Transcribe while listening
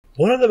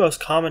One of the most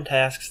common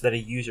tasks that a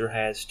user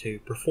has to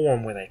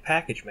perform with a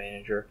package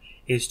manager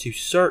is to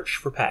search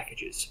for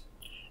packages.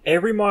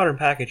 Every modern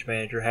package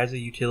manager has a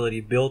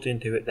utility built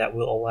into it that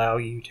will allow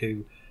you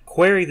to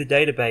query the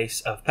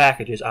database of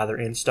packages either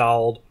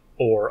installed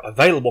or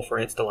available for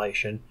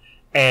installation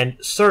and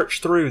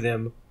search through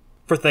them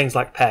for things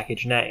like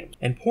package name.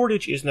 And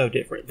Portage is no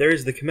different. There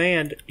is the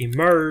command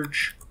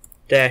emerge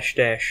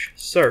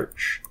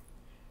 --search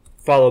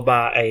followed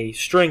by a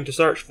string to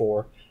search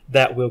for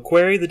that will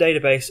query the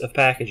database of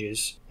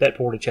packages that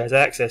Portage has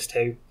access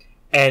to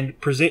and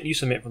present you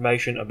some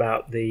information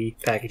about the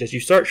packages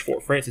you search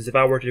for. For instance, if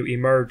I were to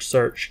emerge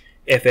search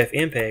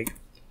ffmpeg,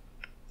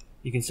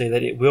 you can see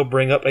that it will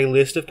bring up a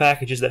list of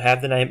packages that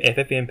have the name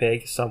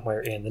ffmpeg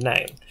somewhere in the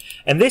name.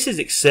 And this is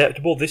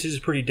acceptable. This is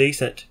a pretty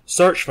decent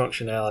search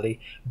functionality,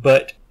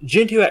 but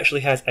Gentoo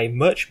actually has a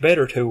much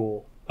better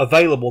tool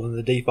available than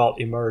the default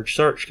emerge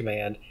search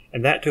command,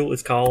 and that tool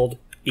is called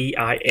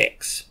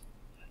EIX.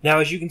 Now,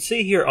 as you can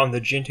see here on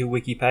the Gentoo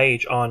wiki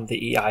page on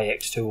the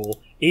EIX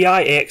tool,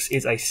 EIX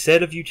is a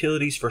set of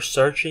utilities for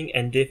searching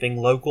and diffing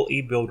local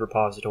eBuild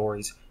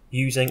repositories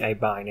using a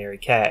binary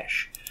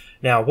cache.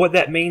 Now, what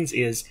that means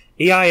is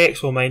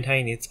EIX will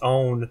maintain its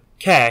own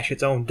cache,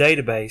 its own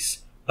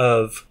database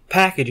of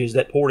packages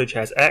that Portage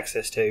has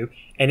access to,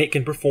 and it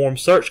can perform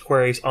search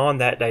queries on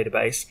that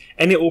database,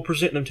 and it will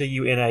present them to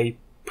you in a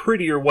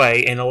prettier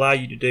way and allow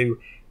you to do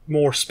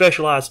more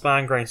specialized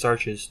fine-grained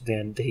searches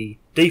than the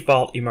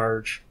default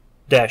emerge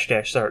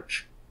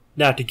 --search.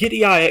 Now, to get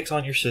EIX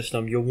on your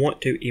system, you'll want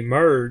to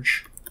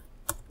emerge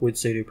with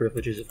sudo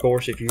privileges, of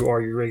course, if you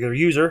are your regular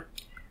user,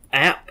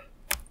 app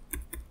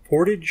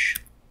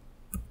portage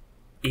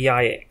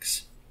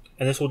EIX.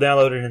 And this will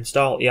download and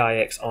install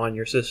EIX on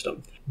your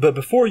system. But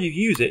before you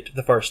use it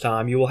the first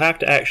time, you will have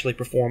to actually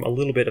perform a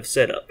little bit of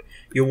setup.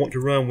 You'll want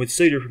to run with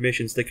sudo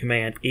permissions the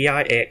command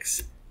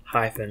EIX-update.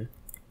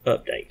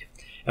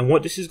 And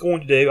what this is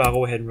going to do, I'll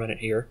go ahead and run it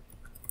here.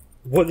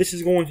 What this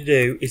is going to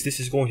do is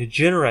this is going to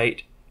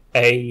generate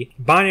a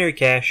binary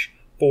cache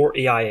for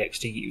EIX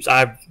to use.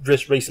 I've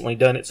just recently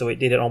done it, so it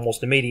did it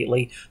almost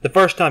immediately. The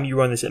first time you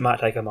run this, it might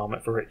take a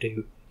moment for it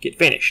to get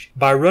finished.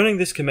 By running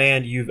this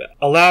command, you've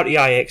allowed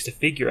EIX to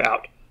figure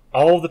out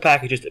all of the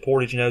packages that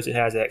Portage knows it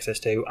has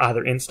access to,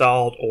 either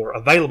installed or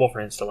available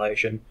for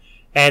installation,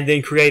 and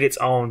then create its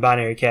own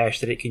binary cache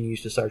that it can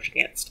use to search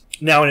against.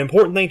 Now, an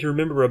important thing to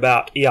remember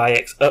about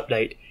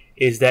EIX-update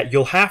is that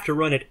you'll have to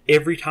run it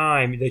every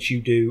time that you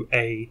do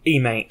a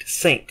emaint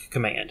sync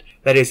command.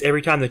 That is,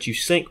 every time that you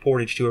sync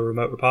Portage to a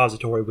remote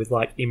repository with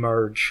like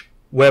emerge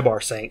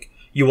WebRSync,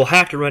 you will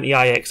have to run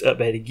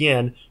EIX-update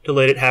again to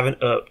let it have an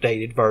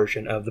updated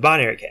version of the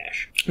binary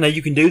cache. Now,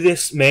 you can do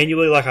this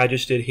manually like I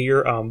just did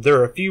here. There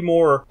are a few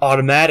more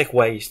automatic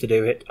ways to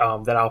do it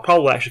that I'll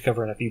probably actually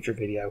cover in a future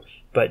video,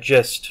 but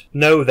just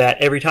know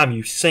that every time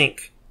you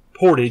sync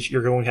Portage,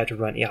 you're going to have to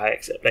run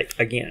EIX-update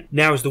again.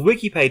 Now, as the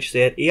wiki page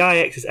said,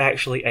 EIX is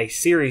actually a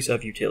series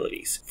of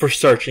utilities for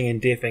searching and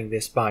diffing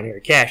this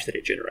binary cache that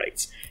it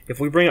generates.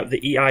 If we bring up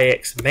the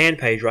EIX man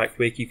page right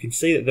quick, you can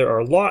see that there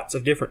are lots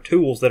of different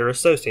tools that are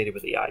associated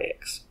with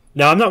EIX.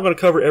 Now, I'm not going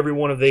to cover every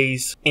one of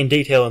these in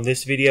detail in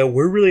this video.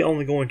 We're really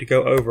only going to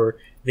go over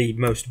the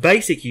most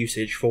basic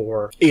usage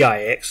for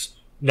EIX,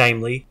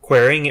 namely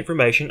querying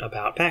information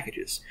about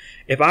packages.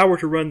 If I were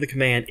to run the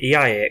command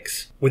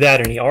EIX without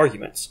any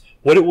arguments,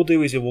 what it will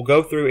do is it will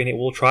go through and it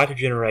will try to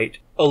generate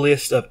a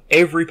list of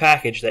every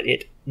package that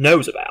it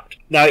knows about.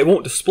 Now, it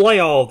won't display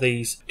all of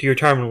these to your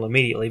terminal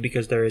immediately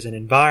because there is an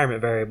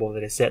environment variable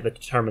that is set that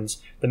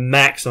determines the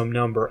maximum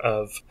number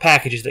of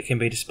packages that can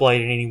be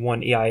displayed in any one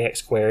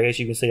EIX query. As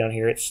you can see down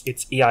here, it's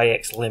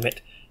EIX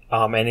limit.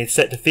 And it's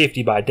set to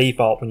 50 by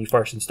default when you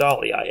first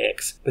install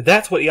EIX. But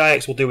that's what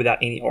EIX will do without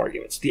any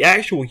arguments. The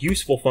actual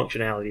useful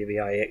functionality of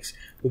EIX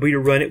will be to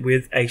run it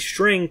with a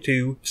string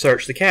to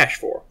search the cache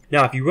for.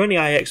 Now, if you run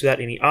EIX without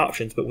any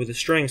options, but with a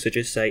string such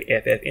as, say,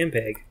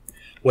 ffmpeg,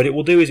 what it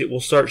will do is it will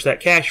search that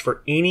cache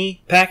for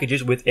any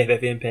packages with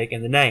ffmpeg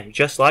in the name,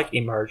 just like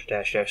emerge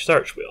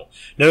 --search will.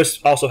 Notice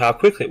also how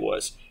quick it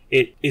was.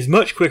 It is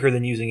much quicker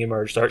than using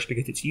emerge search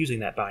because it's using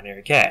that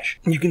binary cache.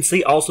 You can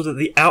see also that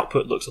the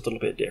output looks a little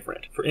bit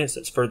different. For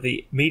instance, for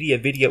the media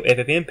video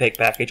ffmpeg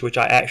package, which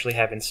I actually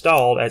have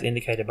installed as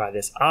indicated by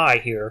this I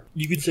here,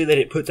 you can see that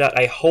it puts out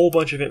a whole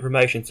bunch of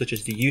information such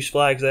as the use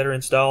flags that are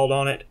installed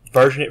on it,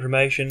 version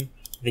information,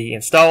 the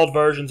installed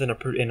versions in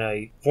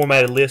a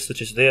formatted list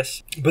such as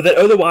this, but that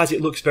otherwise it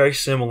looks very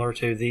similar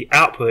to the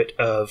output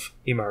of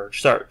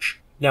emerge search.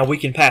 Now, we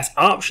can pass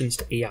options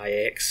to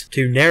EIX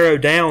to narrow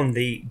down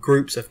the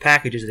groups of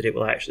packages that it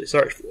will actually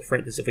search for. For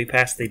instance, if we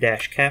pass the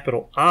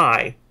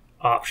 -I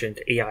option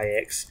to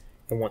EIX,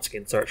 and once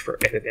again search for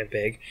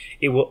ffmpeg,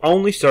 it will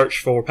only search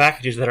for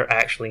packages that are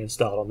actually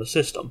installed on the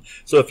system.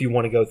 So if you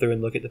want to go through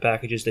and look at the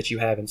packages that you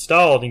have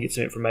installed and get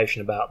some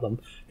information about them,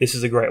 this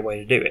is a great way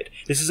to do it.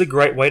 This is a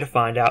great way to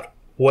find out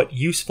what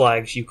use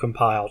flags you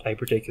compiled a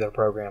particular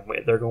program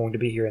with. They're going to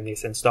be here in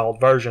this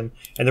installed version,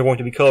 and they're going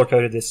to be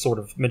color-coded this sort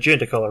of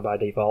magenta color by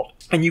default.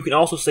 And you can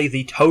also see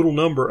the total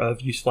number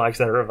of use flags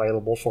that are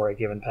available for a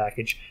given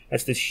package.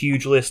 That's this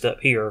huge list up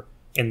here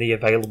in the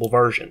available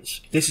versions.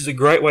 This is a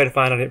great way to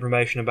find out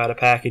information about a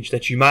package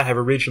that you might have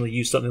originally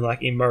used something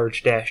like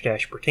emerge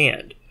 --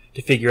 pretend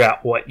to figure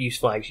out what use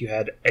flags you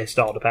had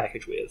installed a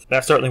package with.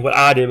 That's certainly what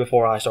I did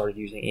before I started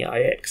using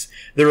EIX.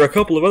 There are a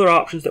couple of other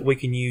options that we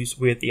can use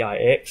with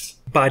EIX.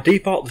 By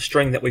default, the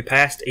string that we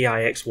pass to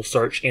EIX will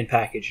search in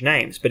package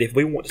names, but if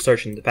we want to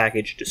search in the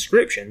package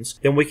descriptions,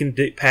 then we can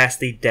pass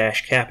the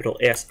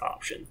 -S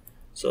option.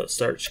 So let's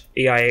search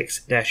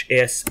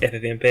EIX-S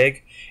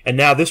FFmpeg, and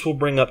now this will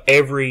bring up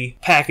every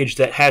package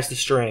that has the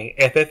string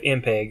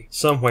FFmpeg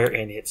somewhere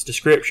in its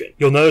description.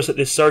 You'll notice that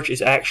this search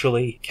is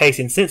actually case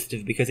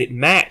insensitive because it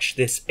matched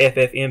this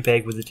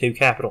FFmpeg with the two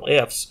capital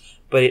Fs,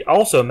 but it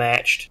also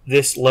matched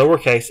this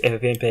lowercase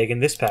FFmpeg in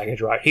this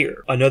package right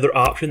here. Another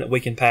option that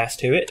we can pass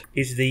to it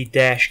is the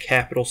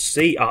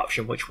 -C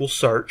option, which will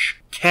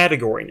search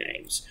category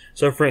names.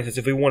 So for instance,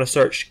 if we want to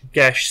search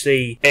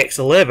 -C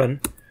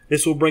X11,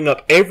 this will bring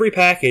up every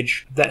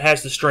package that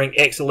has the string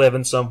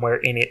X11 somewhere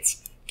in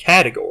its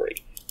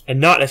category, and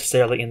not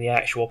necessarily in the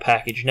actual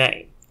package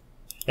name.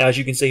 Now, as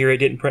you can see here, it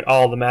didn't print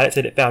all of them out. It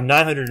said it found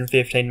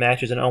 915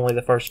 matches and only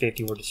the first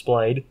 50 were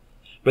displayed.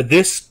 But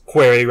this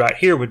query right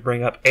here would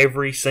bring up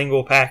every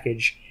single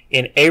package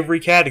in every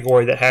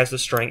category that has the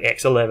string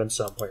X11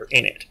 somewhere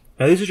in it.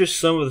 Now, these are just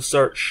some of the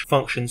search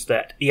functions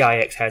that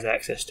EIX has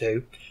access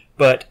to.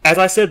 But as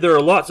I said, there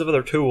are lots of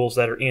other tools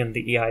that are in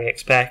the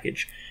EIX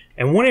package.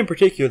 And one in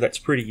particular that's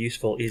pretty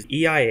useful is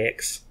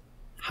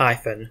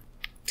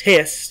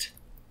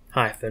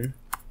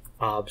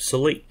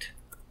EIX-test-obsolete.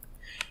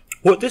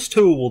 What this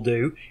tool will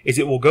do is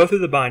it will go through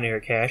the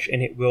binary cache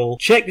and it will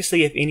check to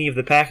see if any of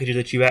the packages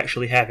that you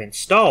actually have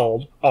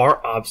installed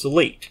are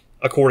obsolete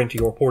according to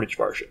your portage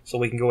version. So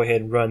we can go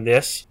ahead and run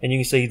this, and you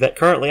can see that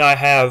currently I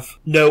have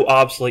no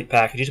obsolete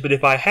packages, but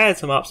if I had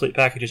some obsolete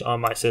packages on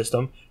my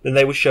system, then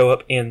they would show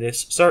up in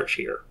this search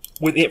here,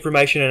 with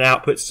information and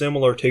output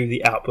similar to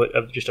the output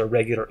of just a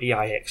regular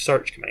EIX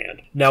search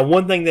command. Now,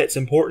 one thing that's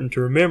important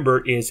to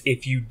remember is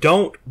if you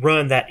don't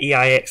run that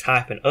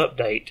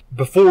EIX-update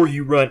before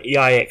you run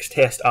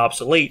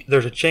EIX-test-obsolete,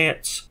 there's a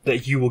chance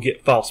that you will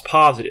get false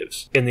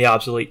positives in the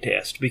obsolete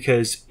test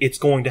because it's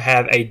going to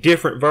have a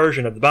different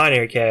version of the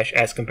binary cache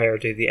as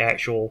compared to the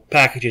actual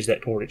packages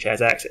that Portage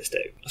has access to.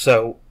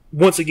 So,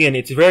 once again,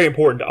 it's very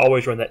important to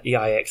always run that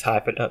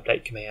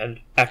EIX-update command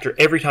after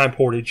every time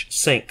Portage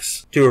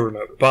syncs to a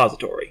remote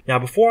repository. Now,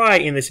 before I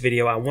end this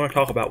video, I want to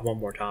talk about one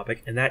more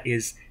topic, and that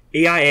is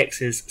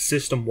EIX's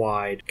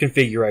system-wide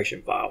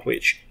configuration file,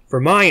 which for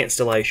my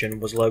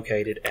installation was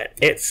located at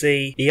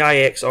etc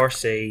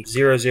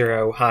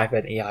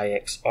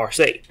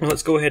EIXRC00-EIXRC. Well,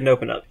 let's go ahead and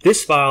open up.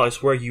 This file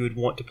is where you would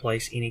want to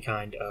place any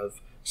kind of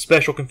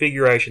special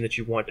configuration that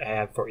you want to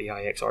have for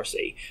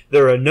EIXRC.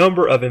 There are a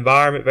number of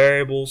environment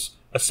variables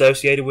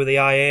associated with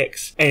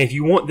EIX, and if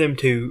you want them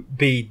to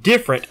be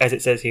different, as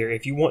it says here,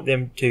 if you want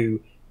them to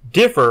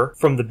differ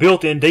from the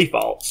built-in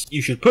defaults,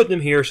 you should put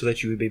them here so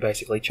that you would be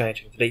basically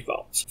changing the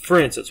defaults. For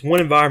instance, one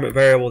environment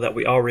variable that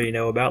we already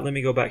know about, let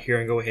me go back here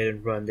and go ahead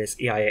and run this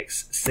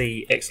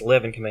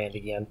EIX-C-X11 command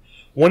again.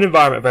 One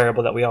environment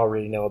variable that we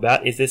already know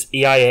about is this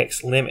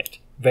EIX limit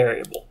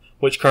variable,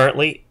 which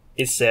currently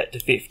is set to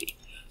 50.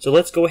 So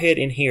let's go ahead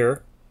in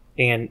here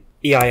and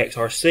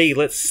EIXRC,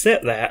 let's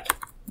set that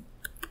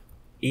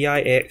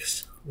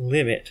EIX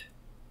limit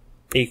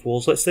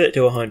equals, let's set it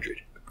to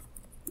 100.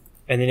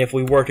 And then if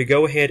we were to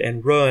go ahead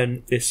and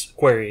run this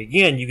query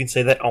again, you can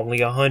see that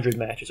only 100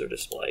 matches are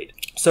displayed.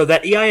 So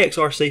that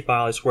EIXRC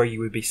file is where you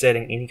would be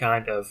setting any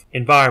kind of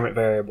environment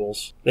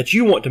variables that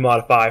you want to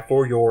modify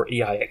for your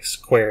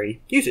EIX query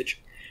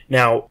usage.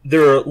 Now,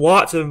 there are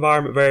lots of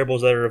environment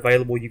variables that are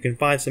available. You can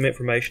find some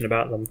information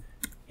about them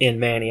in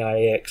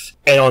man-EIX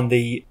and on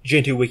the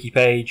Gentoo wiki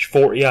page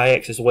for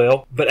EIX as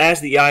well. But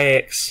as the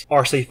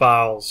EIX-RC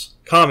files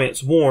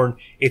comments warn,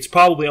 it's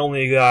probably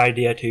only a good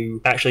idea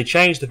to actually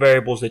change the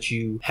variables that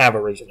you have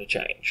a reason to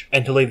change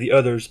and to leave the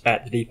others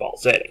at the default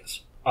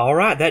settings.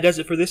 Alright, that does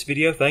it for this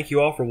video. Thank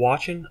you all for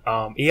watching.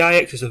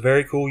 EIX is a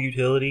very cool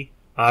utility.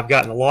 I've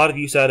gotten a lot of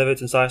use out of it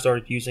since I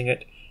started using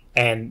it,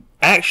 and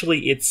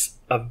actually it's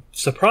a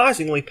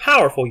surprisingly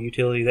powerful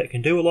utility that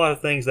can do a lot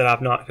of things that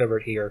I've not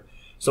covered here.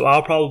 So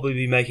I'll probably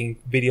be making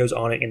videos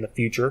on it in the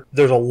future.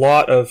 There's a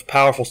lot of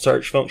powerful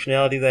search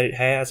functionality that it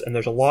has, and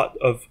there's a lot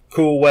of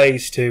cool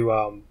ways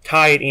to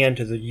tie it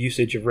into the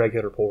usage of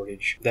regular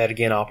Portage that,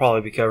 again, I'll probably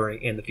be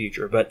covering in the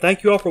future. But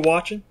thank you all for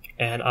watching,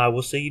 and I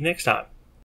will see you next time.